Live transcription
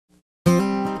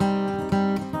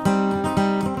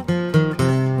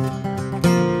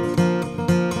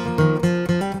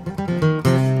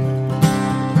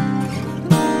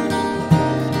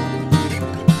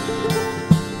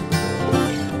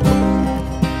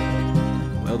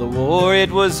the war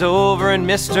it was over and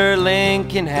Mr.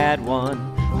 Lincoln had won,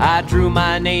 I drew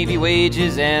my Navy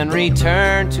wages and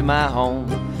returned to my home,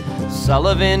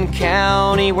 Sullivan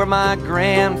County, where my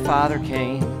grandfather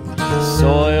came.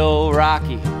 Soil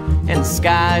rocky and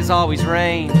skies always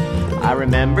rain. I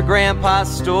remember Grandpa's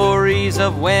stories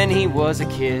of when he was a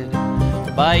kid.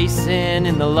 Bison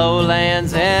in the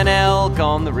lowlands and elk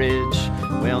on the ridge.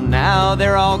 Well, now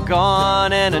they're all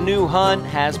gone and a new hunt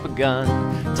has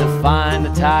begun to find the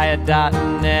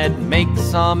tie-a-dotting and make the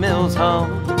sawmills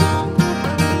hum.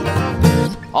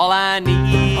 All I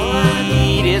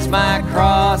need is my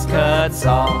crosscut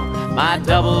saw, my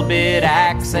double bit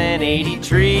axe and 80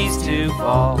 trees to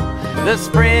fall. The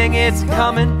spring, it's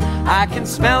coming, I can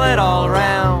smell it all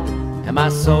around, and my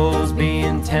soul's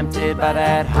being tempted by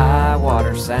that high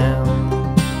water sound.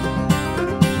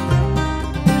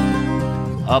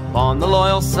 Up on the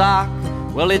loyal sock,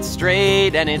 well, it's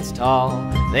straight and it's tall.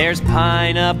 There's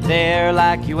pine up there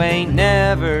like you ain't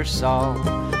never saw.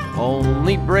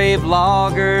 Only brave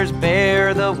loggers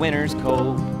bear the winter's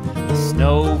cold. The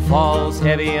snow falls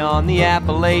heavy on the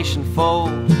Appalachian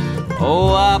fold.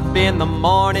 Oh, up in the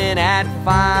morning at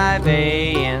 5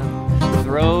 a.m.,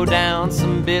 throw down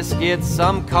some biscuits,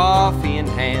 some coffee and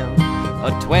ham.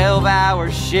 A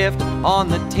 12-hour shift on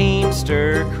the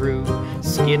teamster crew,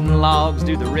 skidding logs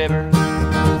to the river,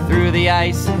 through the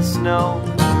ice and snow.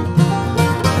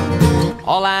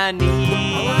 All I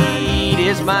need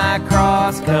is my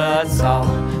crosscut saw,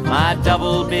 my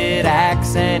double bit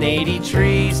axe and 80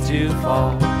 trees to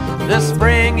fall. The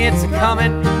spring, it's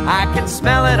coming, I can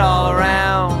smell it all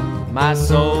around. My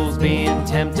soul's being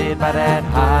tempted by that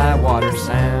high water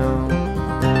sound.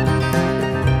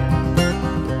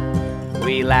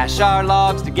 We lash our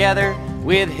logs together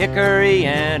with hickory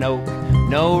and oak.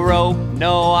 No rope,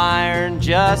 no iron,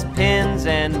 just pins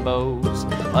and bows.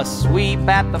 A sweep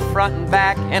at the front and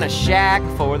back and a shack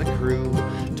for the crew.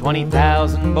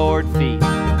 20,000 board feet,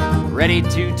 ready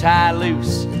to tie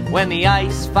loose. When the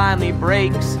ice finally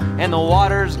breaks and the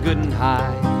water's good and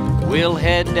high, we'll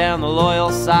head down the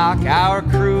loyal sock, our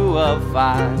crew of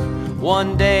 5.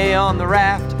 One day on the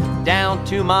raft down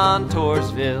to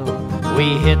Montoursville,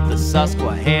 we hit the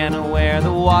Susquehanna where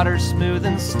the water's smooth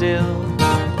and still.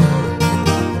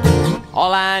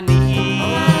 All I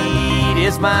need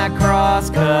is my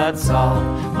crosscut saw,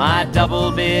 my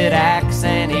double bit axe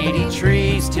and 80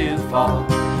 trees to fall.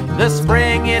 The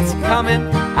spring, it's coming,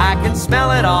 I can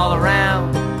smell it all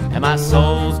around, and my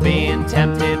soul's being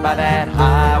tempted by that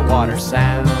high water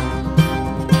sound.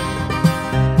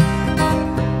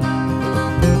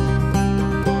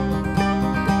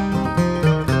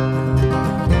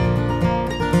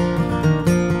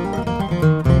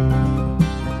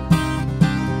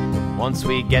 Once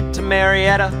we get to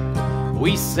Marietta,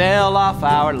 we sell off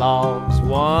our logs.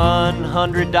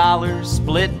 $100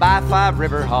 split by 5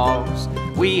 river hogs.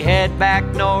 We head back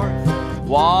north,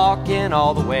 walking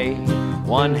all the way.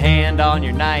 One hand on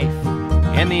your knife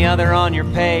and the other on your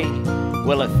pay.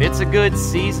 Well, if it's a good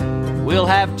season, we'll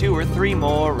have 2 or 3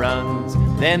 more runs.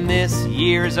 Then this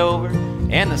year's over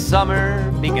and the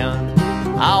summer begun.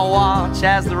 I'll watch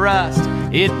as the rust,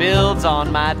 it builds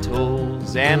on my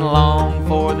tools, and long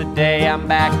for the day I'm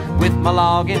back with my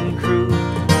logging crew.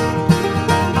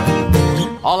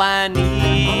 All I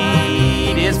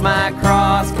need is my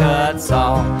crosscut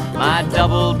saw, my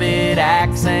double bit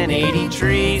axe and 80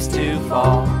 trees to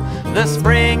fall. The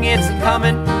spring, it's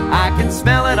coming, I can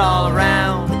smell it all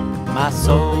around. My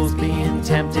soul's being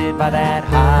tempted by that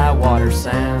high water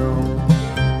sound.